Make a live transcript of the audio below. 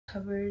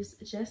Covers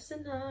just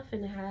enough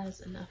and it has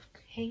enough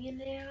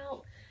hanging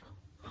out.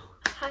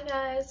 Hi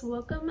guys,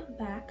 welcome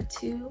back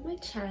to my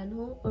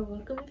channel, or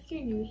welcome if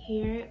you're new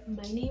here.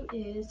 My name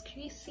is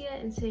Chrisia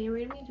and today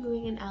we're gonna be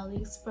doing an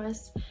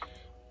AliExpress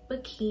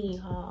bikini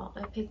haul.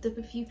 I picked up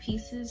a few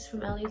pieces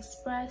from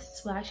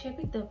AliExpress. Well, actually I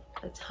picked up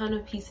a ton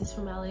of pieces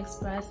from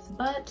AliExpress,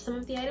 but some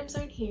of the items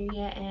aren't here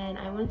yet and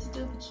I wanted to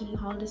do a bikini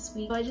haul this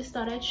week. So I just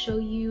thought I'd show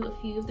you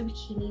a few of the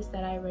bikinis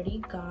that I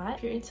already got.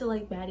 If you're into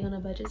like baddie on a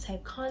budget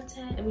type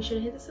content, and be sure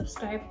to hit the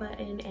subscribe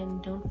button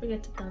and don't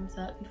forget to thumbs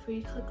up before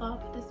you click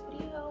off this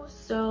video.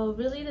 So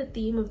really the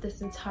theme of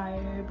this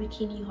entire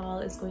bikini haul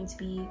is going to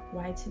be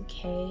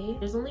Y2K.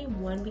 There's only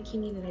one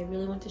bikini that I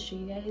really want to show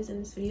you guys in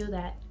this video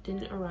that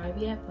didn't arrive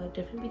yet, but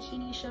different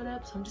bikinis showed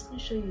up, so I'm just gonna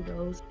show you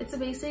those. It's a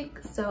basic,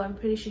 so I'm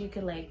pretty sure you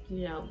could like,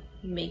 you know,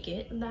 make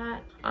it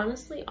that.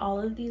 Honestly, all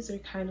of these are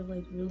kind of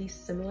like really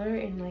similar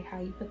in like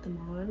how you put them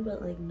on,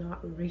 but like not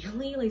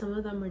really. Like some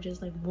of them are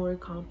just like more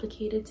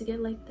complicated to get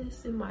like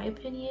this in my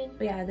opinion.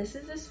 But yeah, this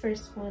is this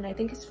first one. I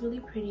think it's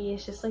really pretty.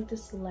 It's just like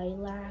this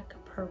lilac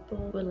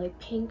purple with like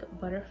pink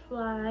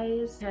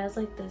butterflies. It has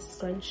like this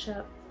scrunch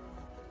up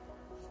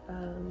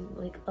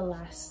like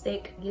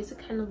elastic, it gives it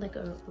kind of like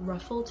a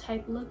ruffle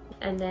type look,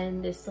 and then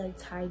this like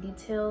tie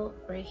detail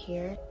right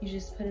here. You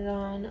just put it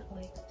on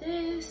like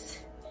this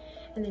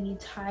and then you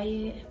tie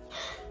it,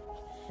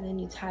 and then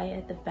you tie it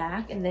at the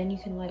back, and then you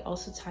can like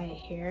also tie it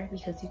here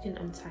because you can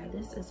untie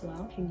this as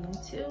well if you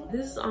need to.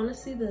 This is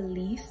honestly the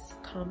least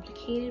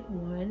complicated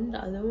one.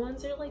 The other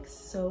ones are like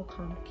so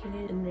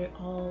complicated and they're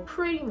all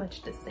pretty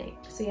much the same.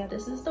 So yeah,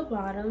 this is the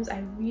bottoms. I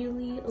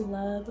really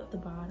love the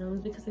bottoms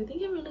because I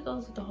think it really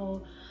goes with the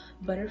whole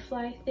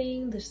butterfly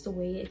thing, just the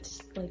way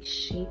it's like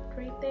shaped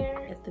right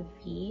there at the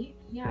V.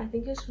 Yeah, I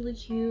think it's really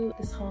cute,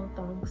 this whole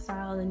thong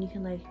style, and you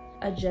can like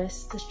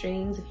adjust the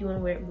strings if you want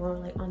to wear it more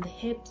like on the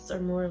hips, or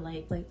more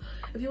like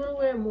if you want to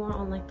wear it more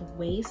on like the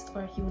waist,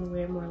 or if you want to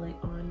wear it more like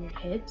on your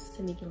hips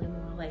to make it like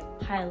more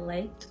like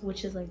highlight,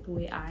 which is like the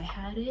way I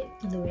had it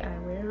and the way I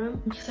wear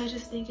them, because I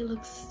just think it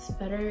looks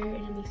better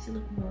and it makes it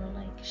look more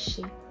like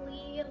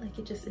shapely, like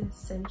it just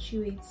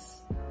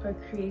accentuates or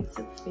creates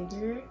a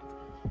figure,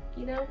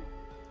 you know.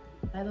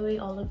 By the way,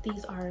 all of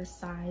these are a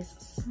size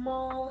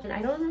small, and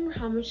I don't remember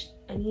how much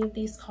any of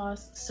these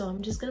cost, so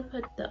I'm just gonna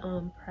put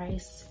the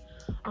price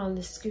on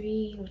the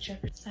screen,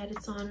 whichever side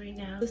it's on right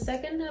now. The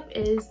second up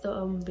is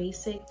the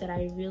basic that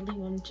I really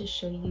wanted to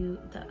show you,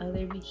 the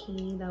other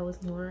bikini that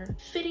was more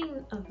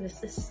fitting of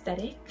this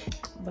aesthetic,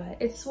 but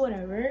it's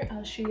whatever.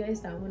 I'll show you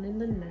guys that one in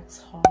the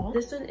next haul.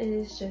 This one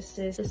is just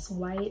this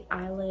white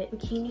eyelet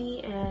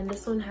bikini, and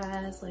this one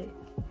has like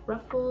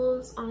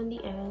ruffles on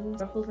the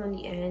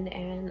end,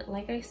 and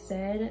like I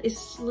said,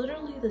 it's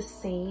literally the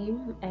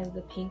same as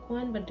the pink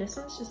one, but this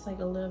one's just like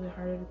a little bit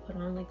harder to put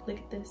on. Like look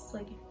at this,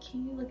 like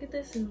can you look at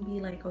this and be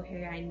like,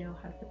 okay, I know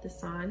how to put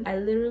this on. I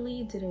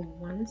literally did it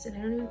once and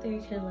I don't even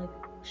think I can like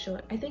show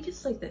it. I think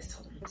it's like this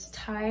one. It's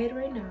tied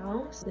right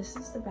now, so this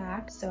is the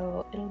back,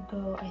 so it'll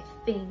go, I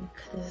think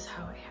this is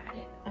how I had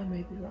it, I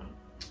might be wrong.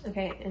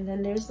 Okay, and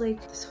then there's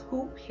like this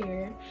hoop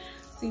here,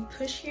 so you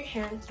push your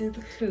hand through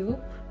the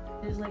hoop.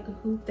 There's like a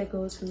hoop that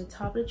goes from the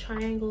top of the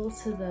triangle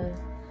to the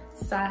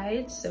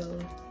side, so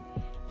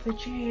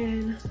put your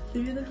hand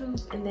through the hoop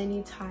and then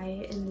you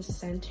tie it in the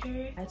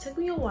center. It took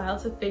me a while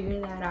to figure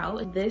that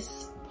out.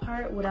 This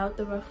part without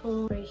the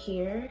ruffle right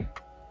here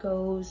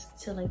goes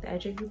to like the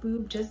edge of your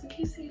boob, just in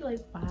case you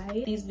like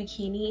buy these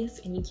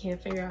bikinis and you can't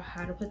figure out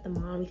how to put them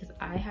on, because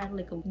I had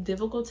like a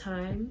difficult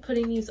time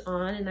putting these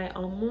on and I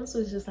almost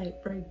was just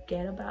like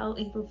forget about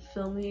even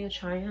filming a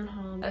try on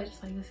haul. I was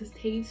just like, this is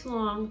taking too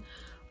long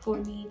for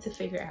me to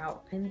figure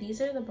out. And these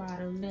are the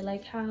bottom. I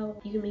like how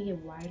you can make it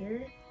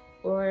wider,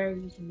 or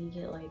you can make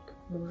it like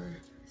more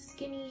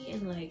skinny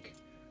and like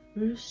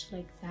ruched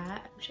like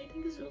that, which I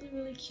think is really,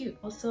 really cute.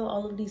 Also,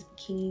 all of these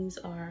bikinis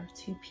are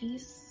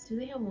two-piece. Do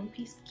they have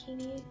one-piece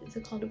bikini? Is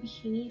it called a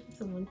bikini if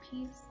it's a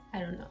one-piece? I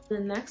don't know. The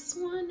next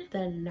one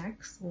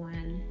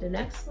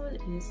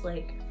is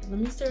like, let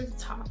me start at the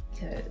top,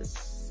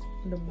 because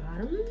the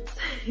bottoms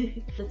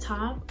the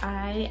top,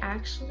 I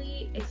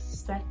actually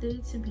expected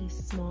it to be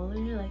smaller.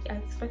 Like I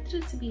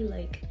expected it to be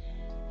like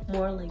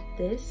more like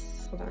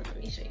this. Hold on,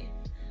 let me show you.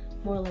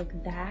 More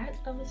like that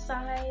of a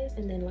size,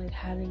 and then like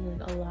having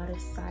like a lot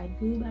of side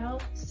boob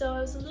out. So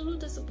I was a little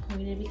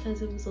disappointed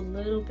because it was a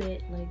little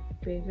bit like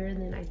bigger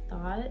than I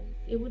thought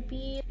it would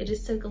be. It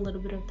just took a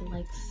little bit of the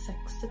like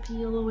sex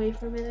appeal away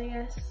from it, I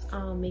guess,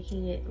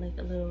 making it like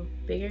a little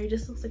bigger. It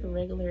just looks like a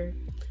regular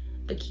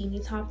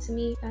bikini top to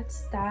me.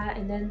 That's that.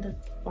 And then the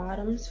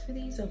bottoms for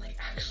these are like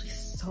actually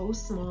so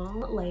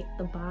small. Like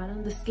the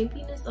bottom, the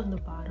skimpiness of the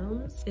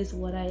bottoms is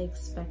what I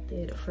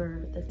expected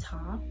for the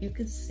top. You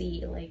could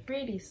see like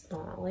pretty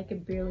small, like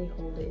it barely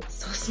hold it, it's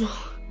so small.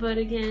 But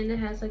again, it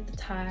has like the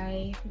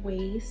tie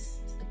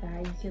waist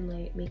that you can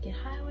like make it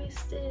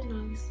high-waisted, and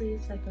obviously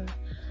it's like a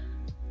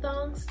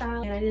thong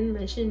style. And I didn't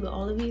mention, but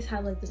all of these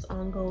have like this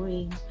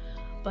ongoing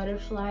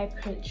butterfly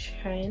print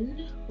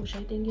trend, which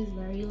I think is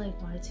very like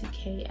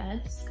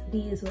Y2K-esque.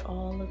 These would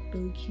all look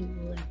really cute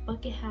with like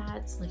bucket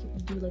hats, like if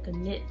you do like a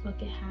knit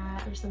bucket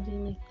hat or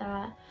something like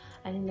that.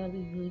 I think that'd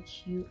be really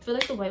cute. I feel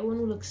like the white one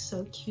would look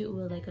so cute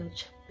with like a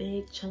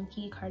big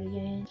chunky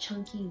cardigan,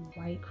 chunky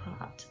white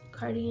cropped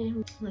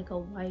cardigan, like a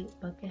white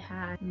bucket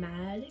hat.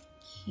 Mad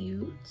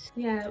cute.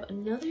 We have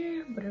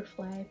another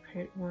butterfly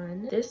print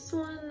one. This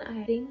one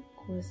I think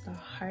was the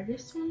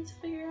hardest one to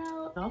figure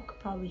out. Y'all could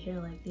probably hear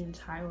like the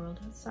entire world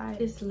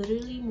outside. It's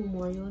literally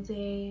Memorial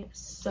Day,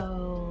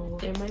 so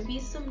there might be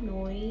some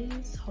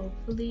noise.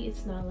 Hopefully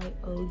it's not like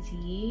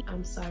OD.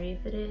 I'm sorry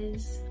if it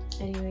is.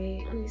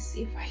 Anyway, let me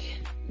see if I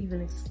can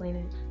even explain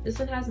it. This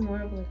one has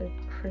more of like a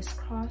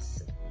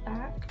crisscross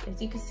back.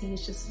 As you can see,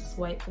 it's just this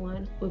white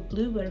one with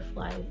blue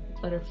butterflies.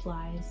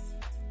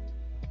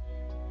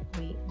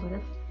 Wait,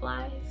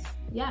 butterflies?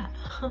 Yeah.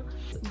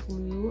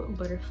 Blue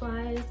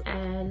butterflies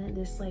and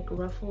this like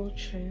ruffle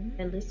trim,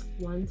 and this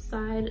one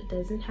side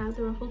doesn't have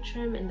the ruffle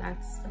trim, and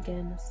that's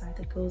again the side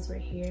that goes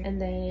right here.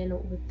 And then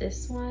with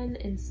this one,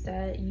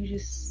 instead you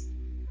just,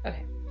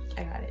 okay,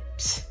 I got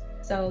it.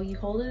 So you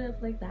hold it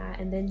up like that,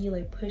 and then you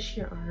like push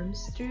your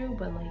arms through,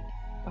 but like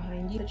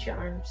behind you, put your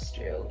arms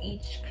through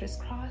each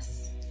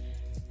crisscross,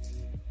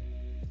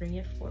 bring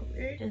it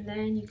forward, and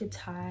then you could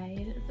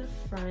tie the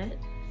front,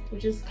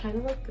 which is kind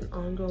of like an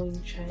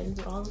ongoing trend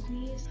with all of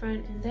these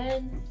front, and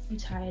then you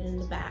tie it in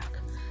the back.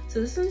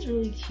 So this one's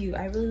really cute.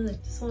 I really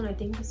like this one. I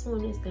think this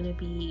one is gonna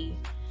be,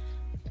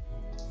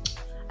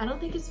 I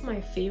don't think it's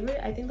my favorite.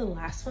 I think the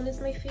last one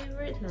is my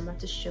favorite, and I'm about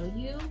to show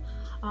you.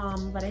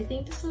 But I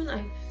think this one,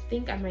 I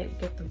think I might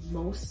get the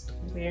most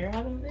wear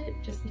out of it,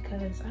 just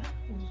because, I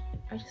don't know,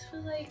 I just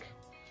feel like,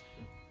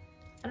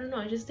 I don't know,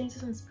 I just think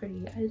this one's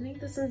pretty. I think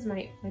this one's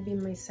might be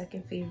my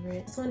second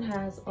favorite. This one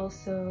has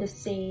also the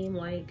same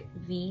like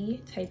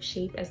V type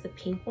shape as the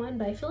pink one,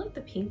 but I feel like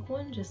the pink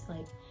one just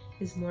like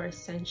is more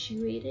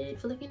accentuated. I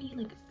feel like I need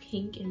like a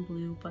pink and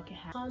blue bucket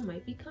hat. Haul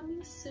might be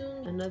coming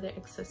soon. Another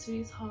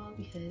accessories haul,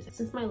 because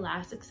since my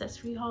last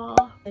accessory haul,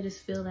 I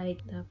just feel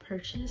like the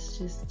purchase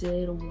just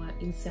did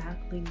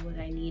exactly what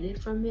I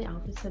needed from it.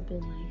 Outfits have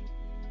been like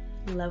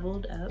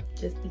leveled up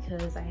just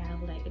because I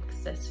have like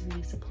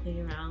accessories to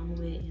play around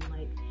with and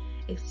like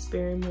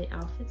experiment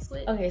outfits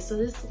with. Okay, so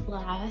this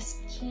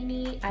last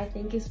bikini I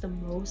think is the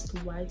most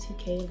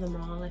Y2K of them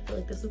all. I feel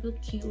like this would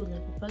look cute with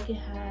like a bucket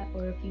hat,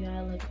 or if you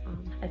had like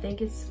I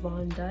think it's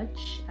Von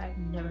Dutch. I've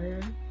never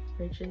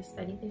purchased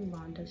anything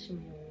Von Dutch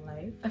in my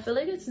life. I feel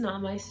like it's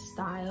not my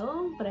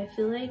style, but I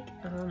feel like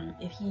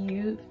if you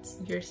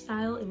used your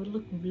style, it would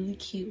look really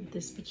cute with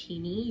this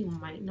bikini. You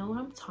might know what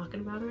I'm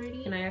talking about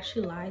already. And I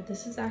actually lied.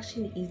 This is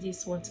actually the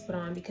easiest one to put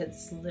on,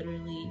 because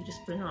literally you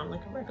just put it on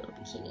like a regular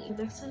bikini.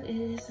 The next one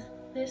is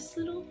this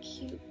little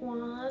cute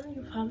one.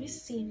 You've probably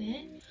seen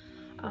it.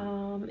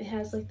 It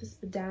has like this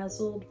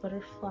bedazzled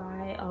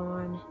butterfly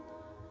on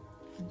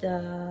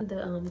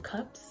the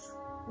cups.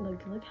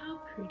 Like, look how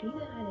pretty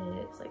that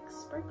is. Like,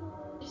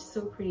 sparkle. It's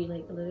so pretty.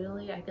 Like,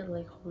 literally I could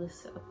like hold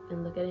this up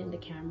and look at it in the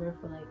camera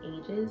for like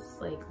ages.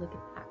 Like, look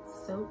at that.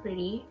 So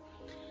pretty.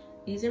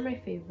 These are my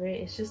favorite.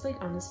 It's just like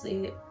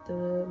honestly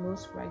the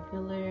most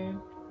regular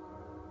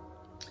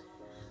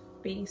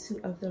bathing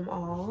suit of them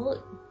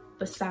all,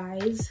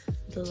 besides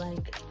the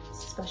like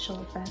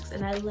special effects.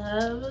 And I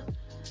love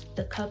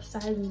the cup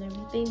size and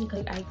everything,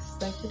 because I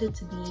expected it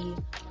to be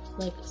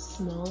like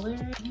smaller,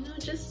 you know,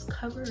 just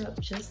cover up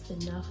just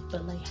enough,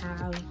 but like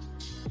have,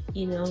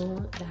 you know,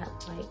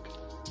 that like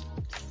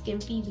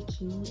skimpy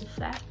bikini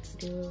effect.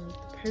 They were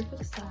like the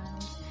perfect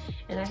size,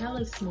 and I have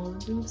like smaller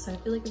boobs, so I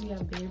feel like if you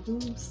have bigger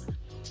boobs,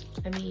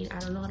 I mean, I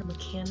don't know how the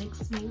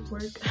mechanics might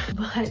work,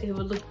 but it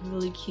would look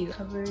really cute.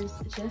 Covers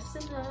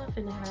just enough,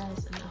 and it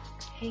has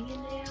enough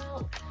hanging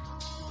out.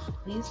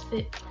 These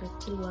fit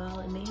perfectly well,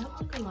 and they have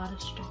like a lot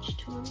of stretch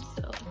to them.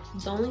 So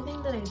the only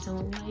thing that I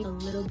don't like a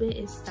little bit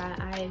is that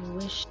I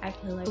wish I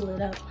could like pull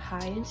it up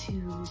high to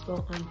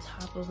go on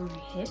top of my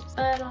hips.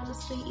 But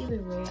honestly,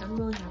 either way, I'm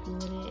really happy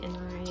with it, and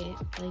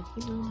I like,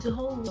 you know, the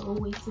whole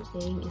low-waisted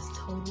thing is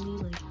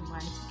totally like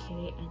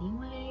Y2K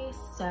anyway,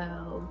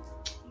 so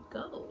it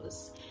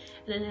goes.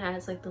 And then it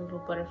has like the little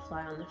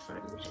butterfly on the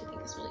front, which I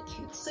think is really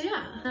cute. So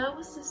yeah, that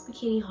was this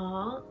bikini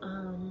haul.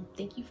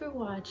 Thank you for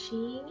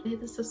watching.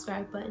 Hit the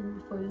subscribe button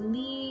before you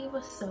leave,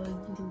 so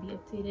you can be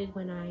updated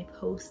when I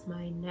post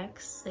my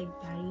next like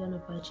Baddie on a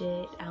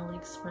budget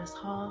AliExpress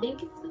haul. I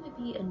think it's gonna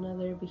be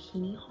another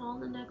bikini haul,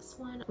 the next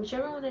one.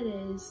 Whichever one it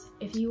is,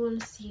 if you want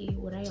to see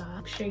what I got,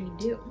 I'm sure you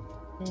do.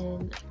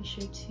 And be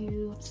sure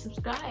to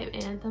subscribe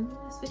and thumb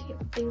in this video.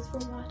 Thanks for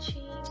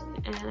watching,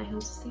 and I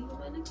hope to see you in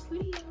my next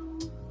video.